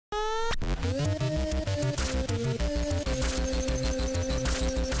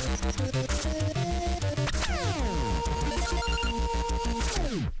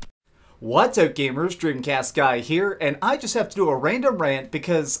What's up gamers, DreamcastGuy here, and I just have to do a random rant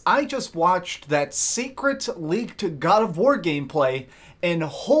because I just watched that secret leaked God of War gameplay and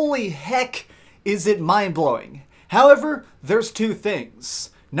holy heck is it mind-blowing. However, there's two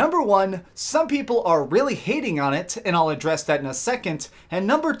things. Number one, some people are really hating on it and I'll address that in a second, and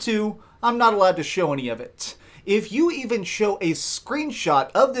number two, I'm not allowed to show any of it. If you even show a screenshot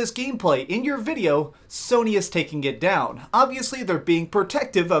of this gameplay in your video, Sony is taking it down. Obviously, they're being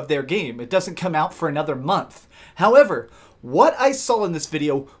protective of their game. It doesn't come out for another month. However, what I saw in this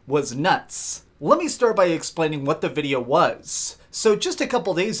video was nuts. Let me start by explaining what the video was. So just a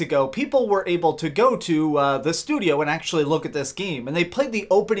couple days ago, people were able to go to the studio and actually look at this game, and they played the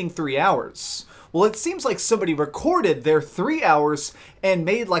opening 3 hours. Well, it seems like somebody recorded their 3 hours and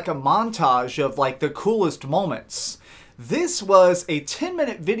made like a montage of like the coolest moments. This was a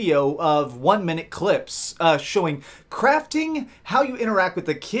 10-minute video of 1-minute clips showing crafting, how you interact with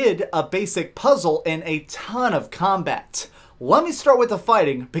the kid, a basic puzzle, and a ton of combat. Let me start with the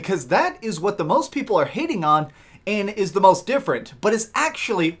fighting because that is what the most people are hating on and is the most different, but is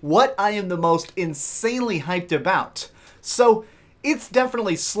actually what I am the most insanely hyped about. So, it's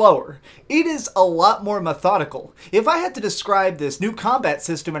definitely slower. It is a lot more methodical. If I had to describe this new combat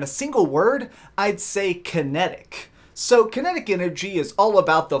system in a single word, I'd say kinetic. So kinetic energy is all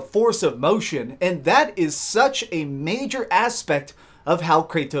about the force of motion, and that is such a major aspect of how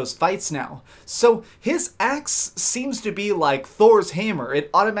Kratos fights now. So his axe seems to be like Thor's hammer.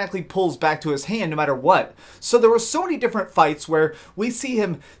 It automatically pulls back to his hand no matter what. So there were so many different fights where we see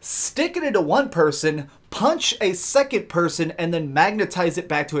him stick it into one person, punch a second person, and then magnetize it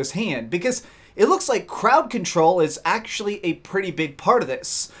back to his hand, because it looks like crowd control is actually a pretty big part of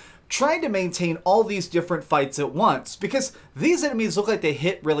this. Trying to maintain all these different fights at once, because these enemies look like they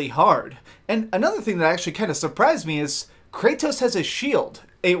hit really hard. And another thing that actually kind of surprised me is Kratos has a shield,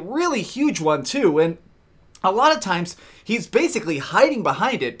 a really huge one too, and a lot of times he's basically hiding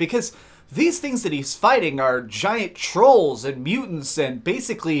behind it because these things that he's fighting are giant trolls and mutants and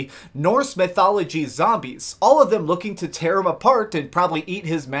basically Norse mythology zombies, all of them looking to tear him apart and probably eat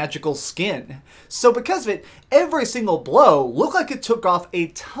his magical skin. So because of it, every single blow looked like it took off a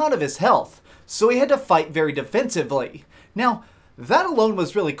ton of his health, so he had to fight very defensively. Now, that alone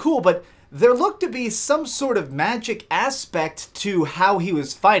was really cool, but there looked to be some sort of magic aspect to how he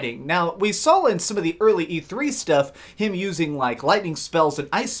was fighting. Now, we saw in some of the early E3 stuff him using like lightning spells and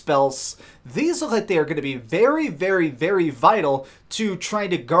ice spells. These look like they are going to be very, very, very vital to trying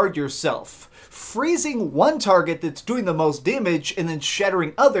to guard yourself. Freezing one target that's doing the most damage and then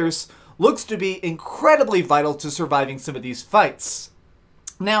shattering others looks to be incredibly vital to surviving some of these fights.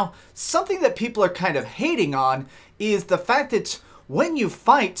 Now, something that people are kind of hating on is the fact that when you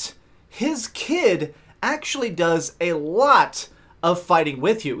fight, his kid actually does a lot of fighting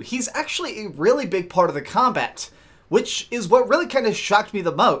with you. He's actually a really big part of the combat, which is what really kind of shocked me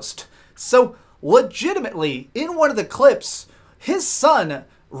the most. So, legitimately, in one of the clips, his son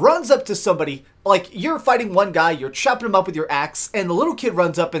runs up to somebody, like you're fighting one guy, you're chopping him up with your axe, and the little kid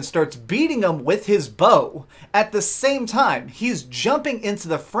runs up and starts beating him with his bow. At the same time, he's jumping into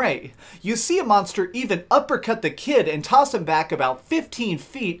the fray. You see a monster even uppercut the kid and toss him back about 15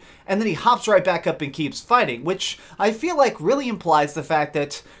 feet, and then he hops right back up and keeps fighting, which I feel like really implies the fact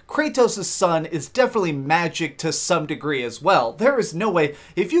that Kratos' son is definitely magic to some degree as well. There is no way,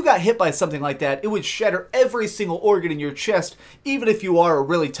 if you got hit by something like that, it would shatter every single organ in your chest, even if you are a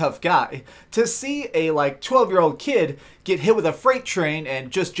really tough guy. To see a like 12-year-old kid get hit with a freight train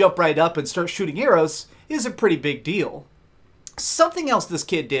and just jump right up and start shooting arrows is a pretty big deal. Something else this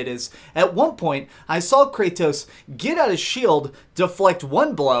kid did is, at one point, I saw Kratos get out his shield, deflect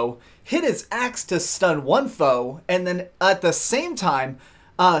one blow, hit his axe to stun one foe, and then at the same time,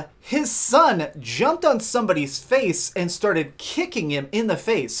 his son jumped on somebody's face and started kicking him in the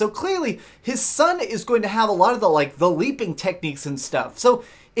face. So clearly, his son is going to have a lot of the leaping techniques and stuff. So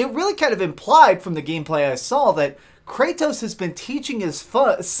it really kind of implied from the gameplay I saw that Kratos has been teaching his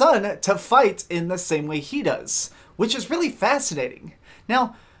son to fight in the same way he does, which is really fascinating.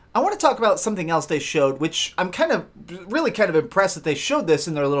 Now, I want to talk about something else they showed, which I'm really kind of impressed that they showed this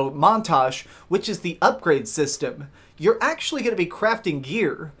in their little montage, which is the upgrade system. You're actually going to be crafting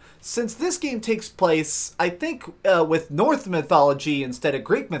gear. Since this game takes place, I think, with Norse mythology instead of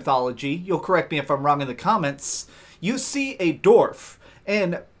Greek mythology, you'll correct me if I'm wrong in the comments, you see a dwarf.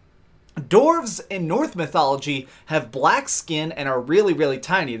 And Dwarves in Norse mythology have black skin and are really, really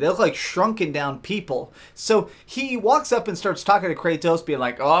tiny. They look like shrunken down people. So he walks up and starts talking to Kratos, being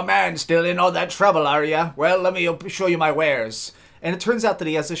like, "Oh man, still in all that trouble, are ya? Well, let me show you my wares." And it turns out that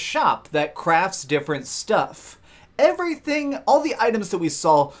he has a shop that crafts different stuff. Everything, all the items that we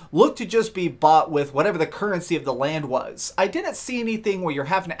saw looked to just be bought with whatever the currency of the land was. I didn't see anything where you're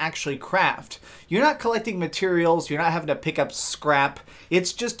having to actually craft. You're not collecting materials, you're not having to pick up scrap,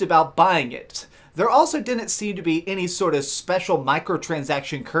 it's just about buying it. There also didn't seem to be any sort of special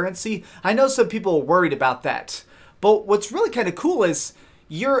microtransaction currency. I know some people were worried about that. But what's really kind of cool is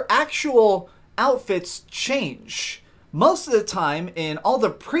your actual outfits change. Most of the time in all the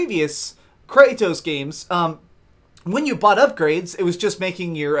previous Kratos games, when you bought upgrades, it was just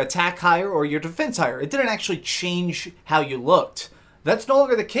making your attack higher or your defense higher. It didn't actually change how you looked. That's no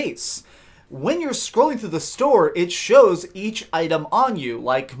longer the case. When you're scrolling through the store, it shows each item on you,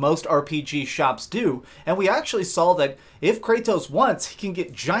 like most RPG shops do. And we actually saw that if Kratos wants, he can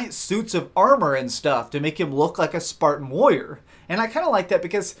get giant suits of armor and stuff to make him look like a Spartan warrior. And I kind of like that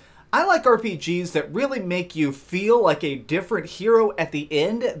because I like RPGs that really make you feel like a different hero at the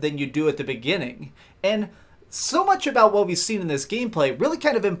end than you do at the beginning. And so much about what we've seen in this gameplay really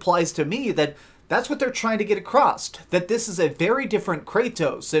kind of implies to me that that's what they're trying to get across, that this is a very different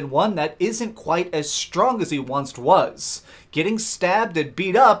Kratos and one that isn't quite as strong as he once was. Getting stabbed and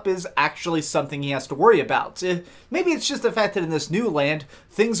beat up is actually something he has to worry about. Maybe it's just the fact that in this new land,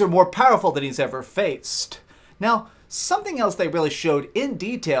 things are more powerful than he's ever faced. Now, something else they really showed in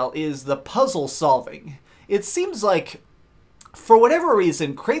detail is the puzzle solving. It seems like, for whatever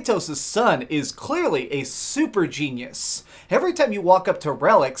reason, Kratos' son is clearly a super genius. Every time you walk up to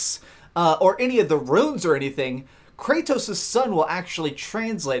relics, or any of the runes or anything, Kratos' son will actually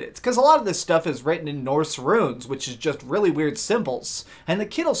translate it. Because a lot of this stuff is written in Norse runes, which is just really weird symbols. And the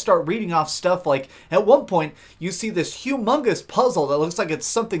kid will start reading off stuff like, at one point, you see this humongous puzzle that looks like it's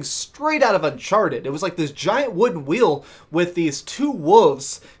something straight out of Uncharted. It was like this giant wooden wheel with these two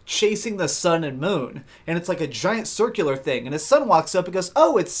wolves chasing the sun and moon. And it's like a giant circular thing. And his son walks up and goes,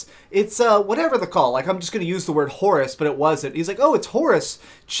 "Oh, it's whatever the call." Like, I'm just going to use the word Horus, but it wasn't. He's like, "Oh, it's Horus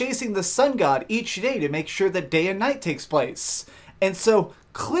chasing the sun god each day to make sure that day and night takes place." And so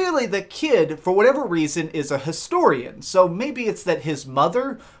clearly the kid, for whatever reason, is a historian. So maybe it's that his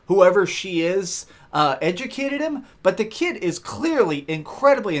mother, whoever she is, educated him, but the kid is clearly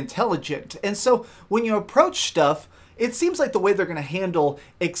incredibly intelligent. And so when you approach stuff, it seems like the way they're going to handle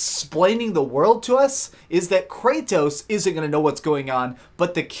explaining the world to us is that Kratos isn't going to know what's going on,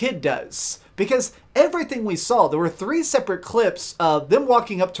 but the kid does. Because everything we saw, there were 3 separate clips of them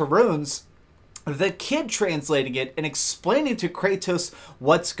walking up to runes, the kid translating it and explaining to Kratos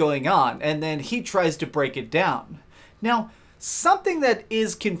what's going on, and then he tries to break it down. Now, something that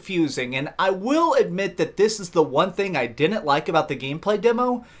is confusing, and I will admit that this is the one thing I didn't like about the gameplay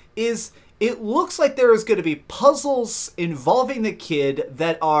demo, is it looks like there is going to be puzzles involving the kid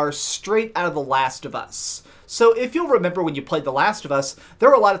that are straight out of The Last of Us. So if you'll remember when you played The Last of Us, there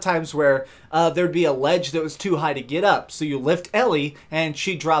were a lot of times where there'd be a ledge that was too high to get up. So you lift Ellie and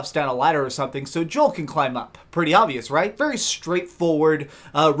she drops down a ladder or something so Joel can climb up. Pretty obvious, right? Very straightforward,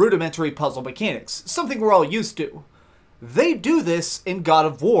 rudimentary puzzle mechanics. Something we're all used to. They do this in God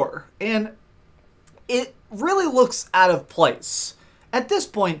of War, and it really looks out of place. At this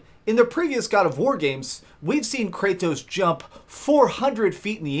point, in the previous God of War games, we've seen Kratos jump 400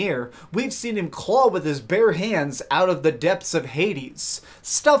 feet in the air. We've seen him claw with his bare hands out of the depths of Hades.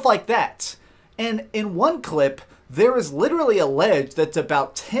 Stuff like that. And in one clip, there is literally a ledge that's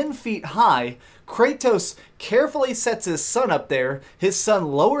about 10 feet high. Kratos carefully sets his son up there. His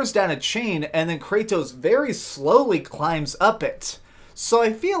son lowers down a chain, and then Kratos very slowly climbs up it. So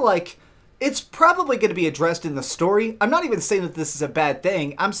I feel like it's probably going to be addressed in the story. I'm not even saying that this is a bad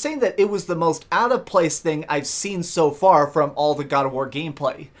thing. I'm saying that it was the most out-of-place thing I've seen so far from all the God of War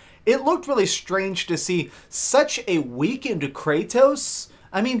gameplay. It looked really strange to see such a weakened Kratos.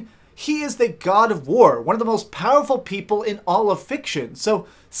 I mean, he is the God of War, one of the most powerful people in all of fiction. So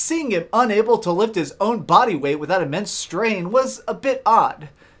seeing him unable to lift his own body weight without immense strain was a bit odd.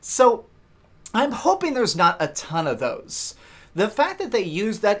 So I'm hoping there's not a ton of those. The fact that they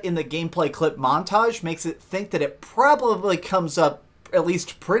use that in the gameplay clip montage makes it think that it probably comes up at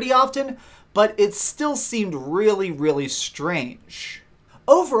least pretty often, but it still seemed really, really strange.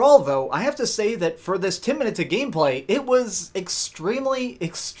 Overall, though, I have to say that for this 10 minutes of gameplay, it was extremely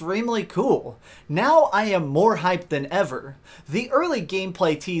cool. Now I am more hyped than ever. The early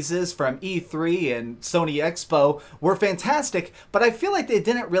gameplay teases from E3 and Sony Expo were fantastic, but I feel like they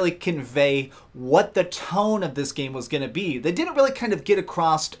didn't really convey what the tone of this game was going to be. They didn't really kind of get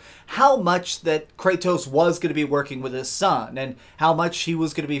across how much that Kratos was going to be working with his son, and how much he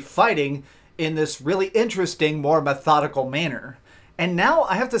was going to be fighting in this really interesting, more methodical manner. And now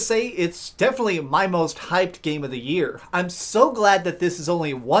I have to say it's definitely my most hyped game of the year. I'm so glad that this is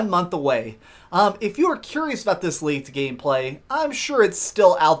only 1 month away. If you are curious about this leaked gameplay, I'm sure it's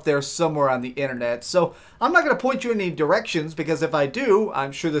still out there somewhere on the internet, so I'm not going to point you in any directions, because if I do,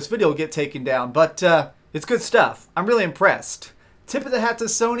 I'm sure this video will get taken down, but it's good stuff. I'm really impressed. Tip of the hat to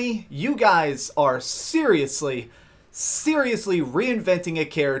Sony, you guys are seriously reinventing a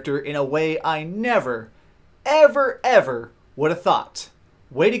character in a way I never, ever would have thought.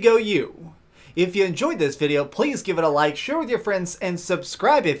 Way to go, you. If you enjoyed this video, please give it a like, share with your friends, and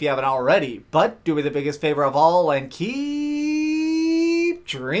subscribe if you haven't already. But do me the biggest favor of all and keep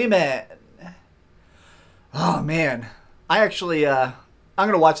dreaming. Oh man, I'm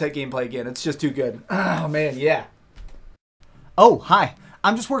gonna watch that gameplay again. It's just too good. Oh man, yeah. Oh, hi.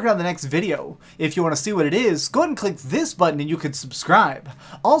 I'm just working on the next video. If you want to see what it is, go ahead and click this button and you can subscribe.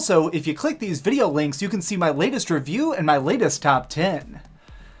 Also, if you click these video links, you can see my latest review and my latest top 10.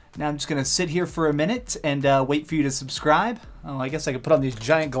 Now I'm just going to sit here for a minute and wait for you to subscribe. Oh, I guess I could put on these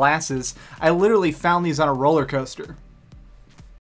giant glasses. I literally found these on a roller coaster.